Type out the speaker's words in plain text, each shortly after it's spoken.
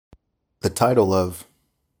The title of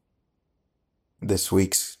this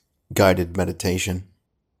week's guided meditation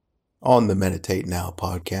on the Meditate Now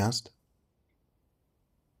podcast: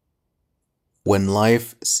 When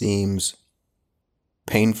Life Seems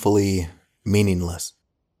Painfully Meaningless.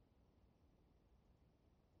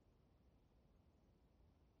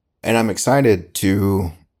 And I'm excited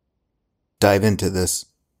to dive into this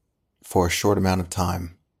for a short amount of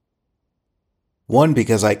time. One,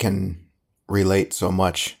 because I can relate so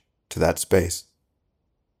much to that space.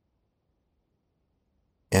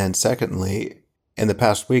 And secondly, in the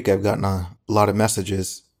past week, I've gotten a lot of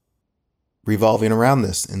messages revolving around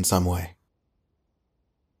this in some way.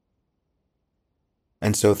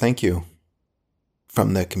 And so thank you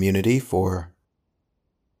from the community for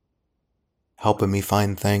helping me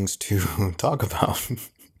find things to talk about.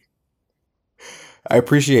 I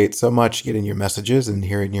appreciate so much getting your messages and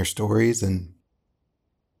hearing your stories and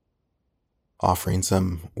offering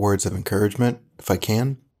some words of encouragement if I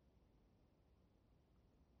can.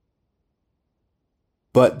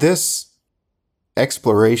 But this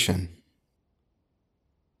exploration,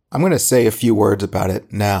 I'm going to say a few words about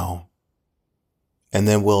it now, and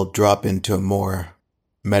then we'll drop into a more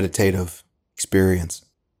meditative experience.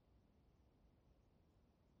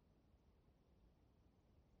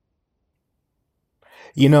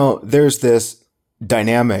 You know, there's this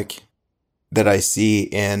dynamic that I see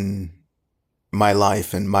in my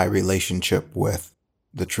life and my relationship with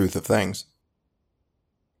the truth of things.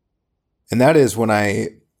 And that is, when I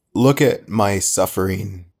look at my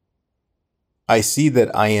suffering, I see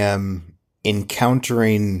that I am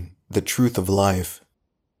encountering the truth of life,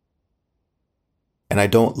 and I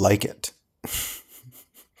don't like it.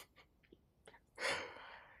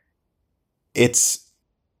 It's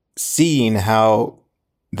seeing how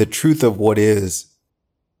the truth of what is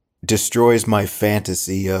destroys my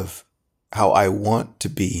fantasy of how I want to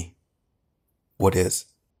be what is.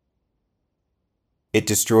 It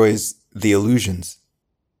destroys the illusions.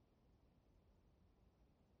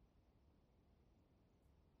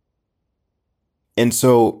 And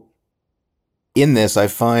so in this, I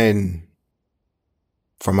find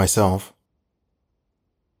for myself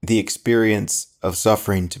the experience of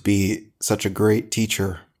suffering to be such a great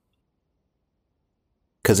teacher,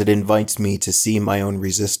 because it invites me to see my own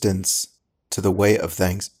resistance to the way of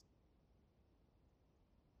things.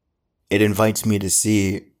 It invites me to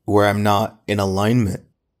see where I'm not in alignment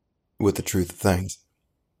with the truth of things.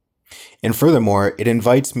 And furthermore, it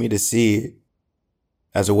invites me to see,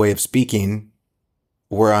 as a way of speaking,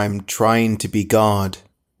 where I'm trying to be God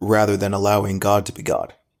rather than allowing God to be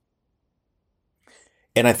God.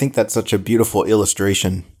 And I think that's such a beautiful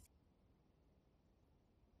illustration,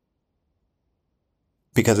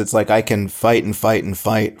 because it's like I can fight and fight and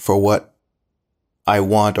fight for what I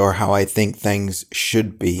want or how I think things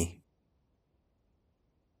should be.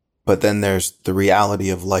 But then there's the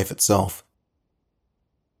reality of life itself.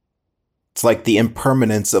 It's like the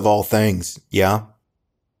impermanence of all things, yeah?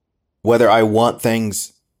 Whether I want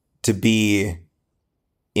things to be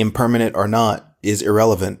impermanent or not is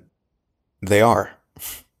irrelevant. They are.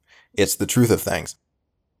 It's the truth of things.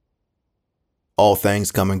 All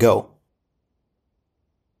things come and go.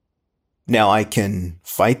 Now I can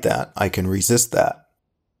fight that, I can resist that,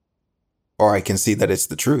 or I can see that it's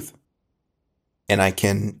the truth. And I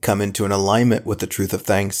can come into an alignment with the truth of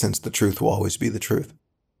things, since the truth will always be the truth.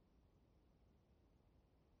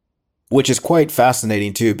 Which is quite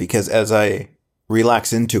fascinating too, because as I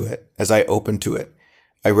relax into it, as I open to it,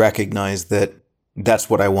 I recognize that that's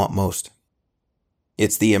what I want most.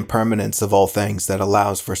 It's the impermanence of all things that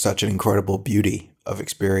allows for such an incredible beauty of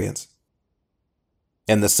experience.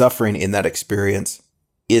 And the suffering in that experience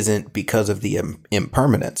isn't because of the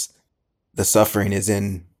impermanence. The suffering is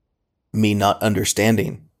in me not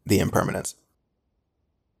understanding the impermanence,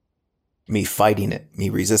 me fighting it, me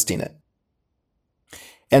resisting it.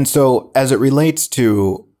 And so, as it relates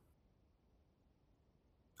to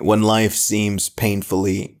when life seems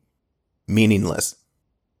painfully meaningless,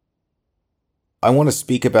 I want to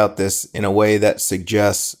speak about this in a way that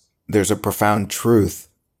suggests there's a profound truth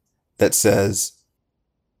that says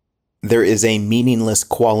there is a meaningless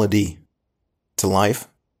quality to life,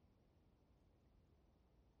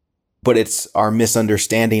 but it's our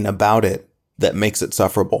misunderstanding about it that makes it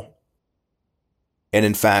sufferable. And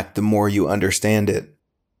in fact, the more you understand it,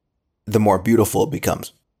 the more beautiful it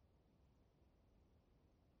becomes.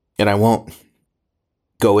 And I won't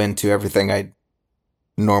go into everything I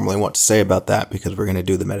normally want to say about that, because we're going to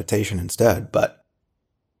do the meditation instead. But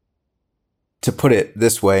to put it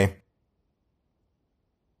this way,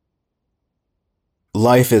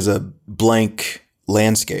 life is a blank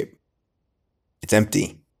landscape. It's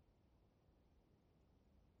empty.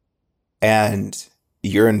 And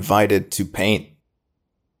you're invited to paint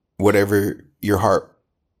whatever your heart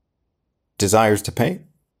desires to paint,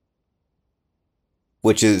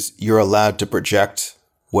 which is you're allowed to project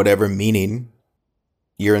whatever meaning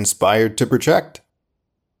you're inspired to project.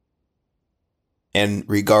 And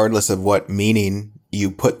regardless of what meaning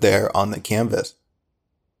you put there on the canvas,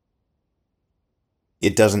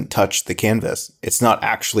 it doesn't touch the canvas. It's not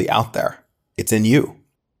actually out there. It's in you.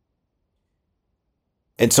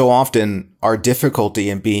 And so often our difficulty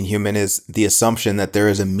in being human is the assumption that there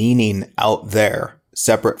is a meaning out there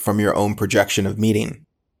separate from your own projection of meaning.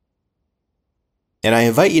 And I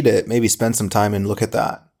invite you to maybe spend some time and look at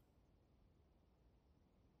that.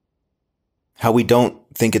 How we don't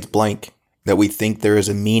think it's blank, that we think there is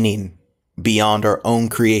a meaning beyond our own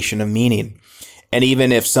creation of meaning. And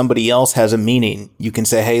even if somebody else has a meaning, you can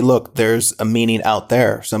say, hey, look, there's a meaning out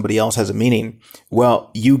there. Somebody else has a meaning.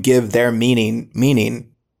 Well, you give their meaning,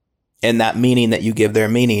 and that meaning that you give their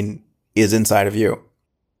meaning is inside of you.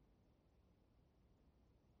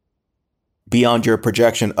 Beyond your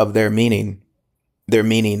projection of their meaning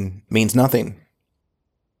means nothing.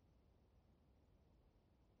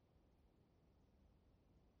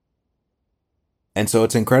 And so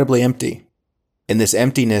it's incredibly empty. And this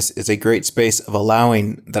emptiness is a great space of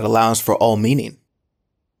allowing that allows for all meaning,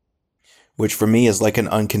 which for me is like an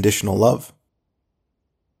unconditional love.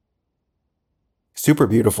 Super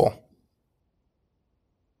beautiful.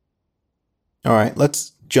 All right,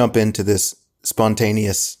 let's jump into this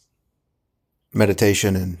spontaneous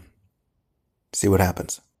meditation and see what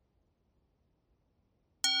happens.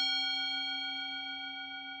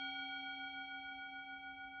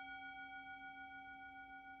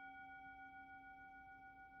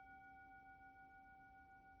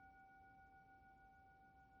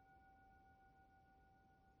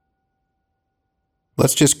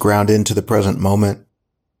 Let's just ground into the present moment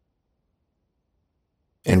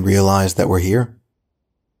and realize that we're here.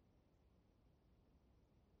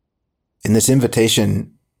 And this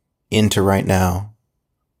invitation into right now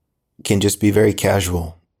can just be very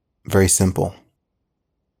casual, very simple.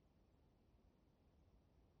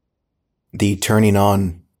 The turning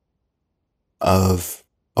on of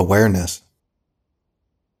awareness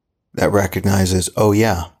that recognizes, oh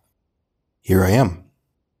yeah, here I am,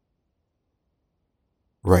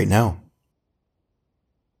 right now.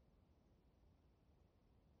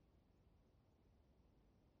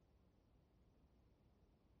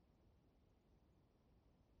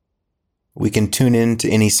 We can tune in to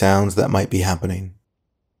any sounds that might be happening.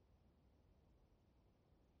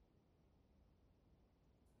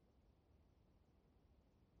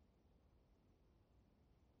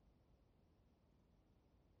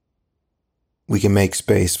 We can make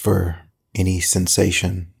space for any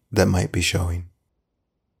sensation that might be showing.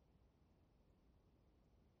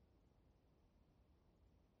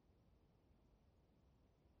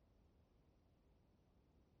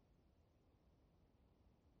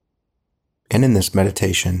 And in this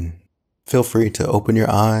meditation, feel free to open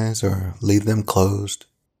your eyes or leave them closed,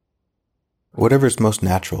 whatever's most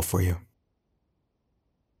natural for you.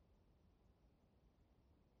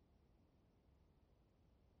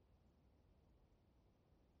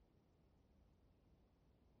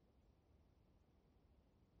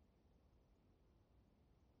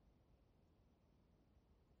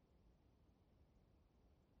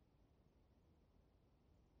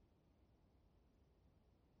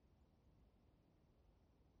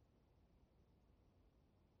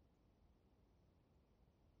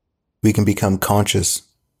 We can become conscious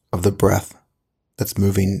of the breath that's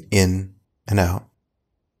moving in and out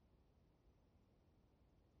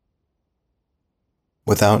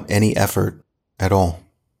without any effort at all.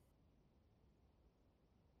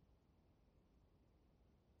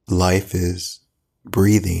 Life is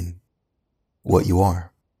breathing what you are.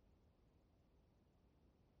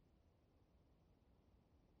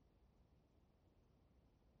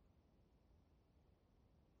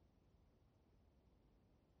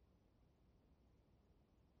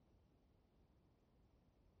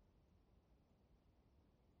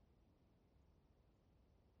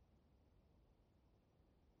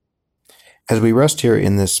 As we rest here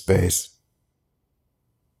in this space,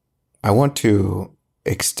 I want to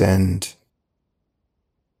extend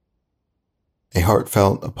a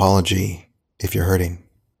heartfelt apology if you're hurting.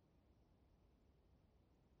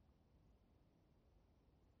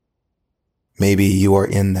 Maybe you are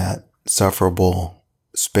in that sufferable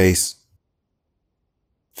space,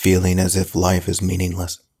 feeling as if life is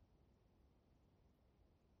meaningless.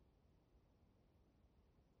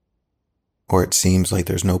 Or it seems like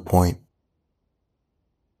there's no point.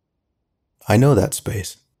 I know that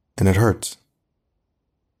space, and it hurts.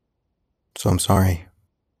 So I'm sorry.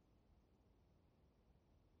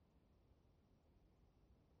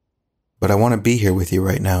 But I want to be here with you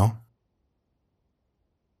right now.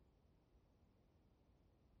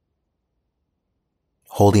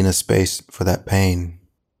 Holding a space for that pain.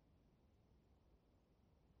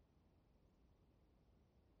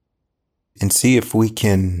 And see if we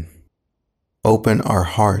can open our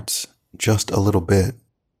hearts just a little bit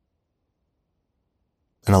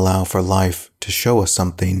and allow for life to show us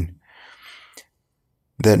something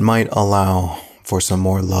that might allow for some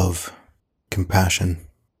more love, compassion,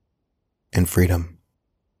 and freedom.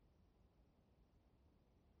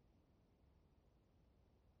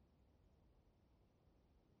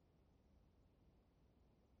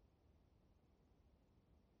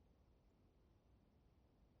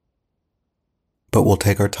 But we'll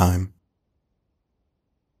take our time.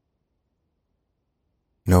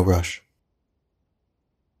 No rush.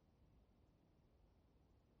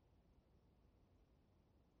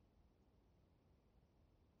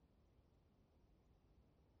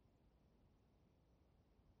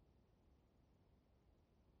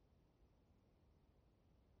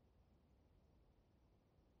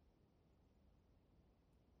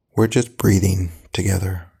 We're just breathing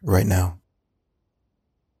together right now.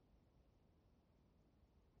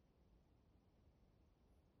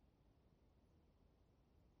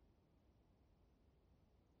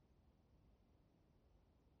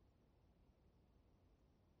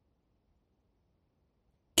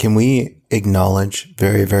 Can we acknowledge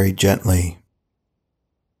very, very gently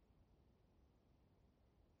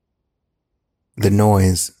the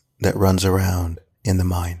noise that runs around in the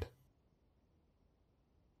mind?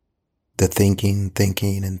 The thinking,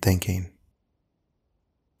 and thinking.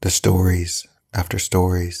 The stories after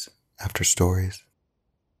stories after stories.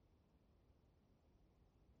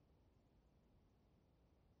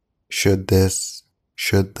 Should this,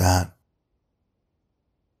 should that.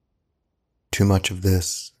 Too much of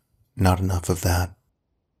this, not enough of that.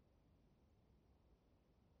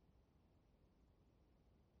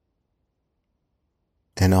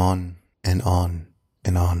 And on and on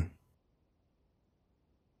and on.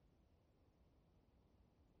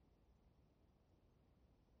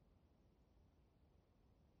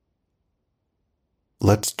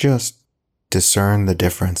 Let's just discern the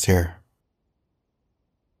difference here.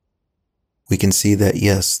 We can see that,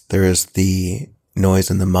 yes, there is the noise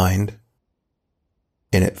in the mind,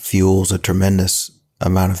 and it fuels a tremendous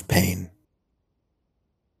amount of pain.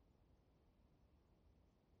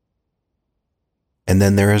 And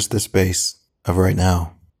then there is the space of right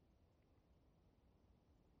now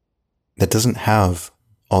that doesn't have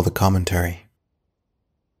all the commentary.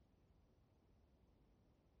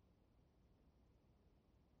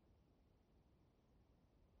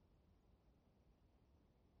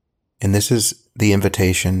 And this is the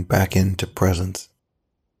invitation back into presence.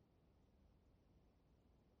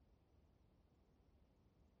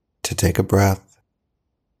 To take a breath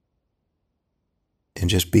and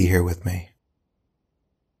just be here with me.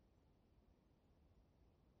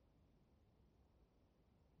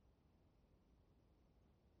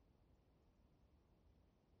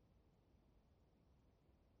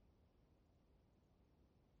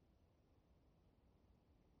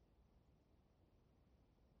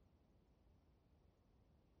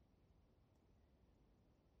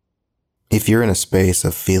 If you're in a space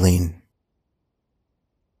of feeling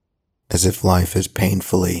as if life is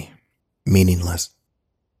painfully meaningless,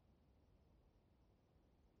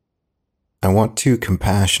 I want to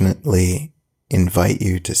compassionately invite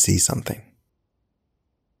you to see something.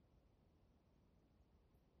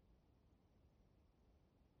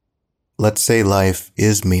 Let's say life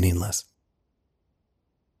is meaningless.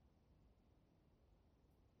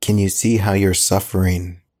 Can you see how you're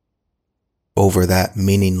suffering over that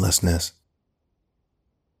meaninglessness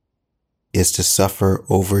is to suffer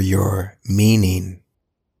over your meaning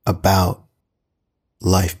about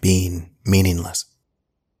life being meaningless?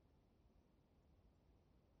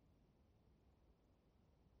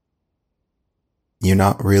 You're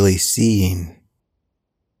not really seeing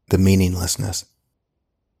the meaninglessness.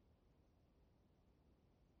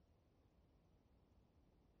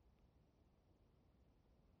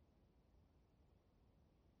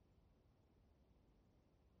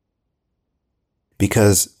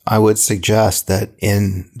 Because I would suggest that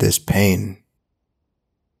in this pain,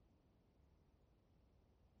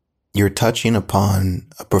 you're touching upon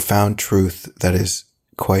a profound truth that is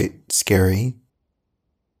quite scary,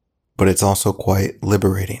 but it's also quite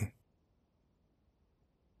liberating.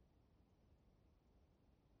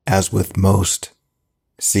 As with most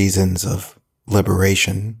seasons of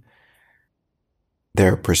liberation,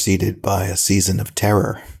 they're preceded by a season of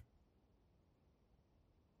terror.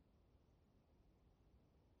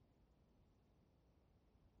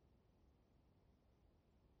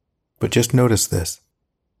 But just notice this: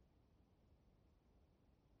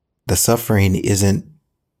 the suffering isn't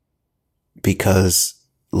because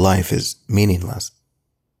life is meaningless.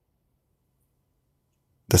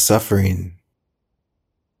 The suffering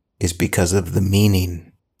is because of the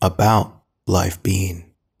meaning about life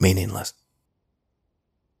being meaningless.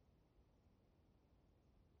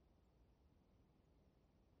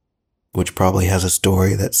 Which probably has a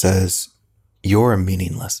story that says you're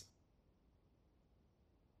meaningless,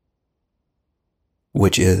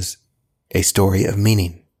 which is a story of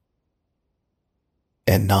meaning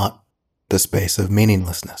and not the space of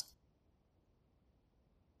meaninglessness.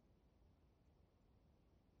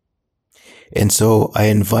 And so I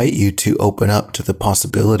invite you to open up to the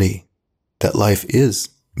possibility that life is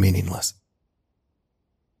meaningless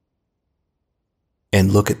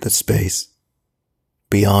and look at the space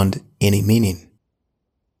beyond any meaning.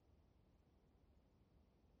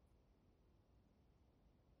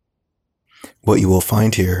 What you will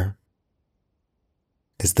find here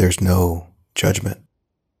is there's no judgment.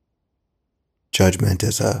 Judgment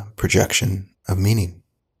is a projection of meaning.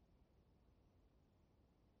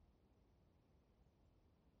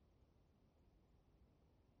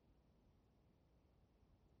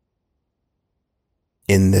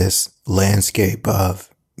 In this landscape of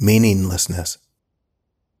meaninglessness,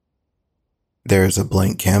 there is a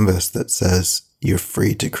blank canvas that says you're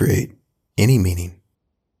free to create any meaning.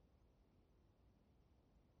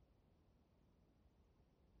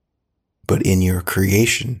 But in your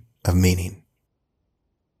creation of meaning,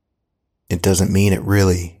 it doesn't mean it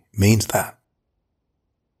really means that.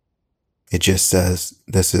 It just says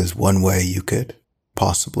this is one way you could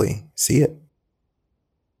possibly see it.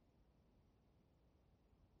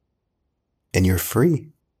 And you're free.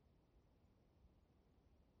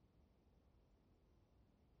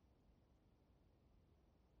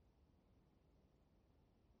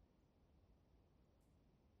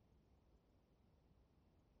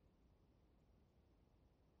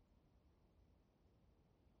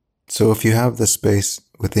 So if you have the space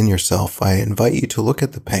within yourself, I invite you to look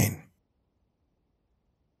at the pain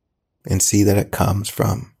and see that it comes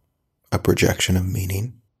from a projection of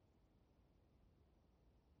meaning.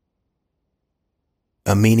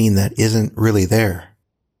 A meaning that isn't really there.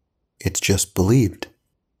 It's just believed.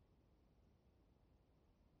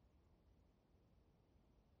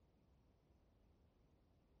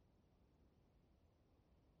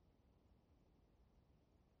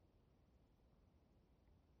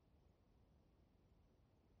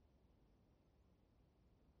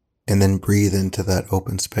 And then breathe into that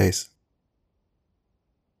open space.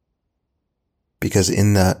 Because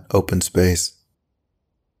in that open space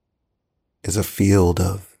is a field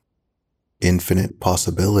of infinite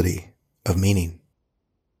possibility of meaning.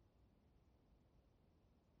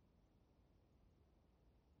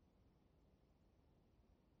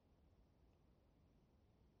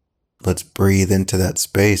 Let's breathe into that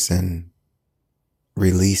space and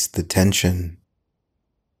release the tension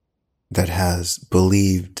that has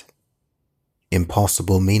believed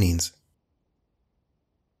impossible meanings.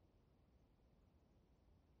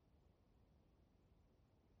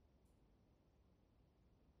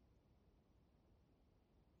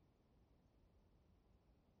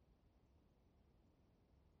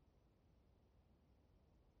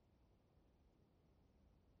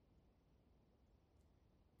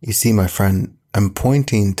 You see, my friend, I'm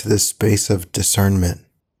pointing to this space of discernment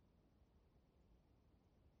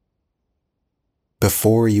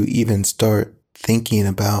before you even start thinking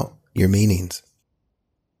about your meanings.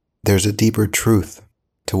 There's a deeper truth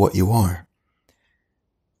to what you are.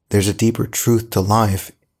 There's a deeper truth to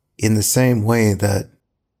life in the same way that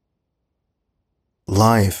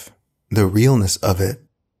life, the realness of it,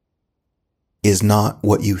 is not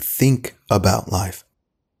what you think about life.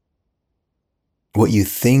 What you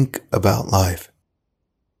think about life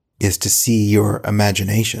is to see your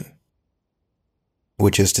imagination,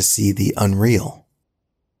 which is to see the unreal.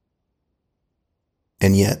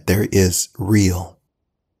 And yet there is real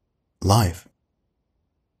life.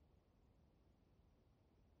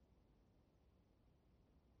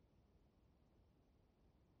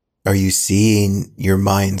 Are you seeing your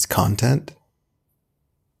mind's content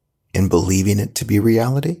and believing it to be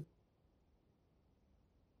reality?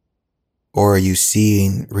 Or are you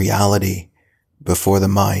seeing reality before the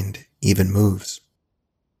mind even moves?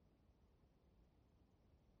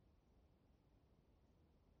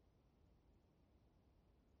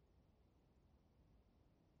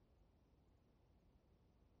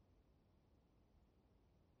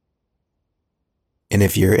 And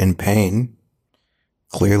if you're in pain,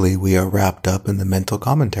 clearly we are wrapped up in the mental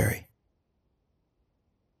commentary.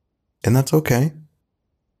 And that's okay.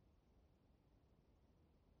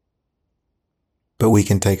 But we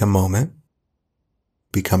can take a moment,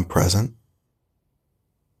 become present,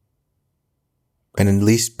 and at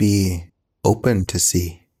least be open to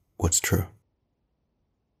see what's true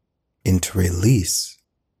and to release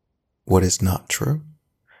what is not true,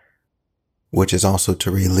 which is also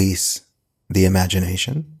to release the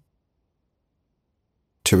imagination,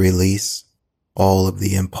 to release all of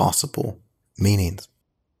the impossible meanings.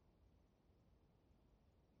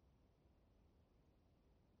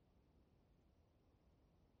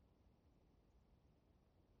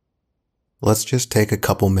 Let's just take a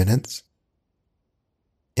couple minutes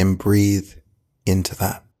and breathe into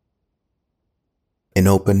that. An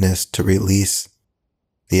openness to release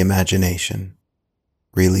the imagination,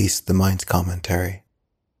 release the mind's commentary,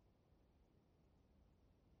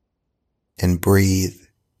 and breathe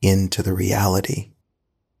into the reality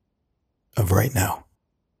of right now.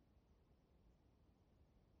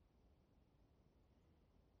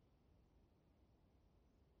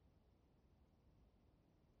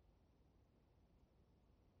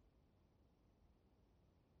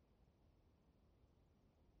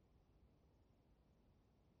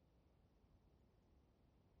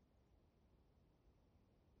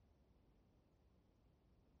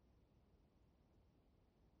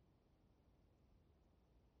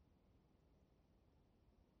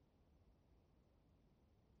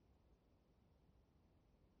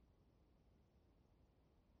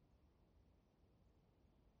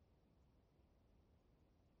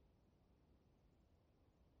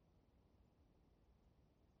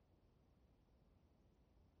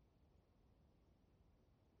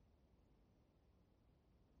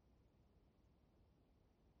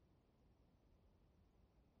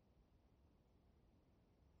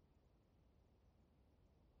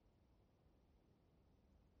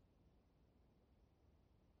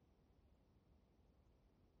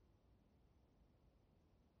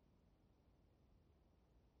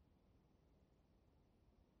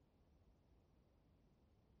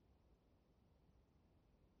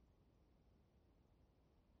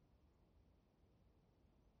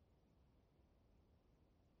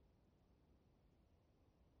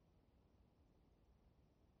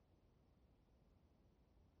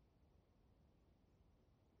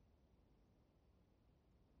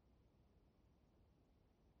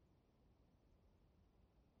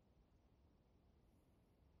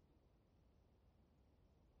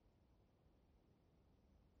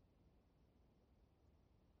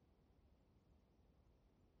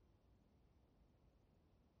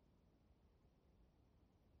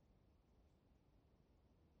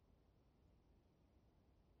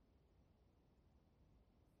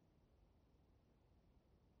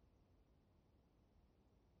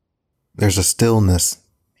 There's a stillness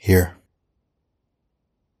here,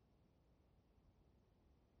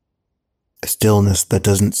 a stillness that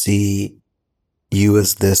doesn't see you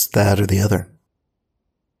as this, that, or the other.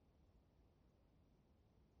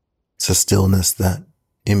 It's a stillness that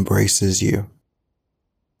embraces you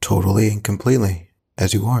totally and completely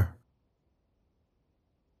as you are.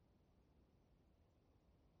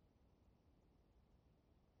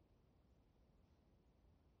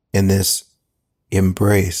 In this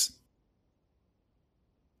embrace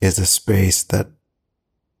is a space that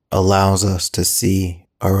allows us to see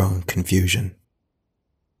our own confusion,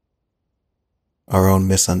 our own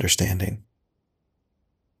misunderstanding,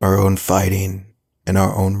 our own fighting, and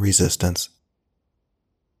our own resistance,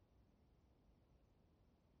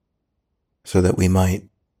 so that we might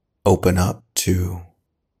open up to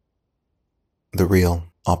the real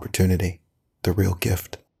opportunity, the real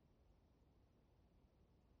gift.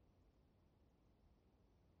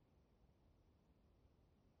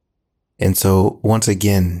 And so, once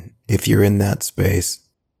again, if you're in that space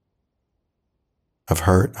of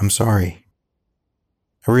hurt, I'm sorry.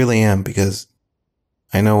 I really am, because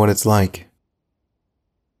I know what it's like.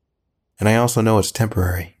 And I also know it's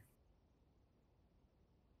temporary.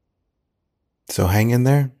 So hang in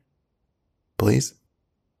there, please.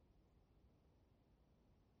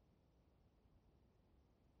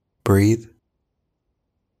 Breathe.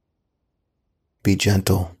 Be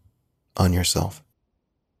gentle on yourself.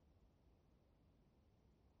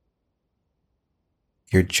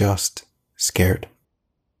 You're just scared.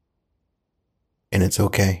 And it's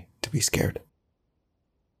okay to be scared.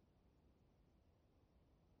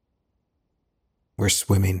 We're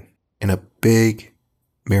swimming in a big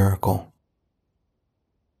miracle.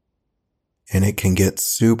 And it can get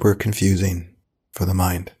super confusing for the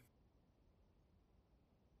mind.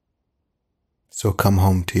 So come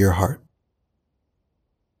home to your heart.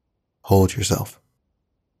 Hold yourself.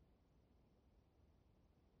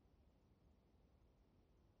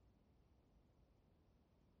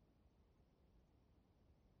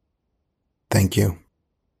 thank you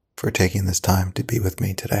for taking this time to be with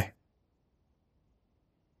me today.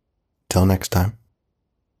 Till next time.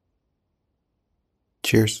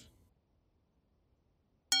 Cheers.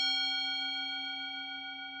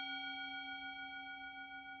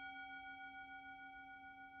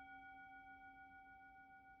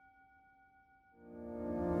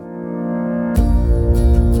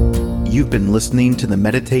 You've been listening to the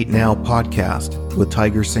Meditate Now podcast with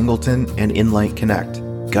Tiger Singleton and Inlight Connect,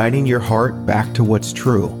 guiding your heart back to what's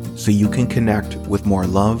true so you can connect with more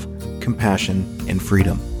love, compassion, and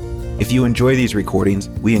freedom. If you enjoy these recordings,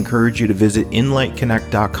 we encourage you to visit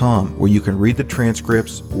inlightconnect.com, where you can read the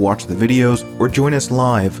transcripts, watch the videos, or join us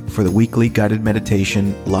live for the weekly guided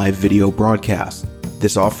meditation live video broadcast.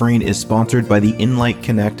 This offering is sponsored by the Inlight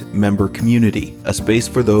Connect member community, a space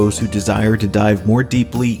for those who desire to dive more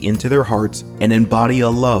deeply into their hearts and embody a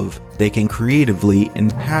love they can creatively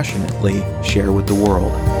and passionately share with the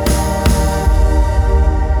world.